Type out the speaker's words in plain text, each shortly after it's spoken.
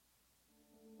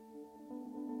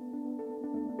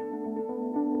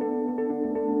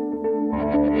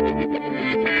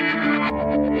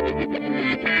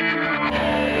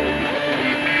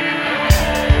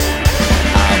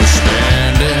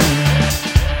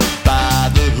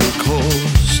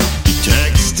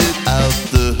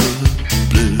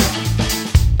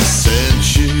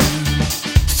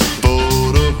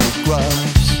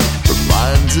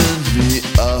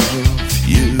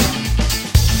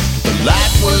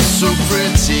was so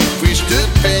pretty, we stood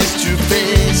face to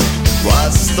face.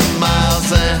 What's the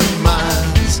miles and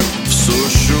miles of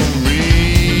social media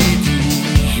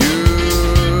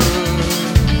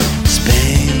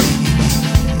space?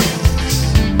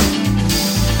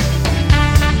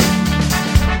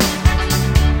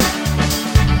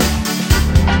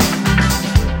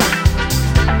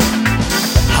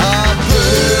 How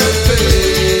perfect,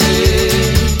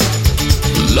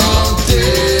 long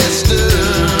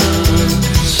distance.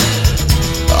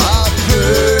 How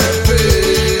perfect,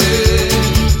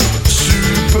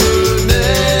 supernatural,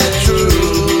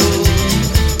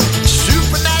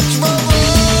 supernatural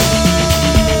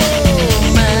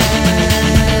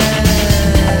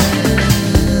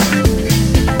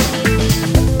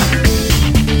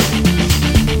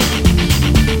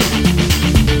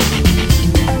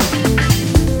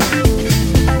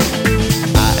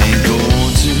I ain't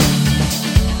going to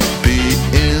be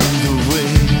in the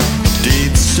way of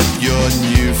dates of your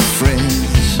new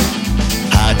friends.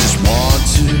 I just want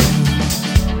to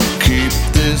keep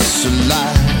this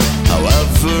alive,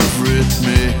 however it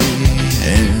may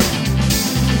end.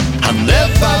 I'll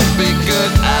never be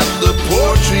good at the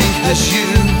poetry as you.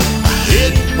 I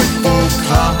hit before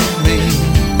caught me,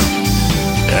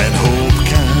 and hope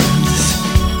can't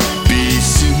be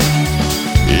seen.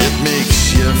 It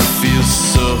makes you feel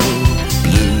so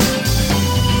blue.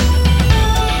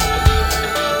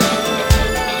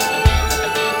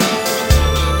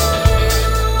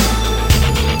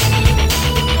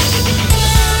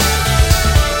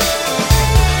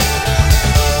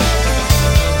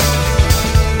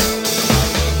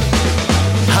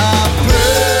 How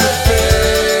perfect,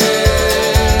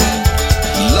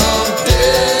 long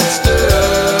distance.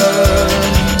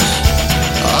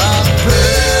 How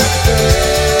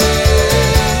perfect,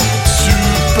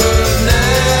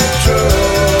 supernatural,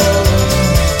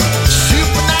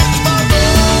 supernatural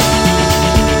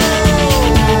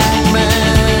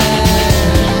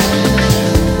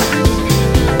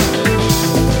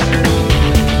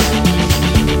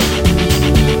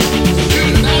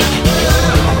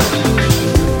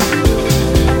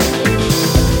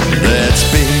Let's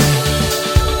be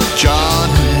John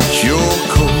and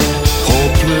Yoko,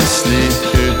 hopelessly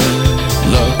in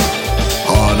love,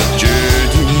 on a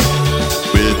journey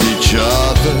with each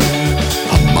other.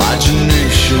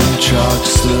 Imagination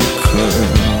charts the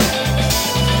curve.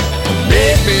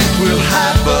 Maybe we'll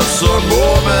have us a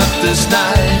moment this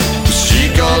night, with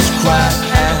seagulls cry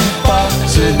and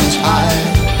foxes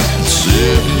hide, and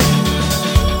city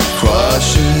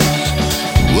crushes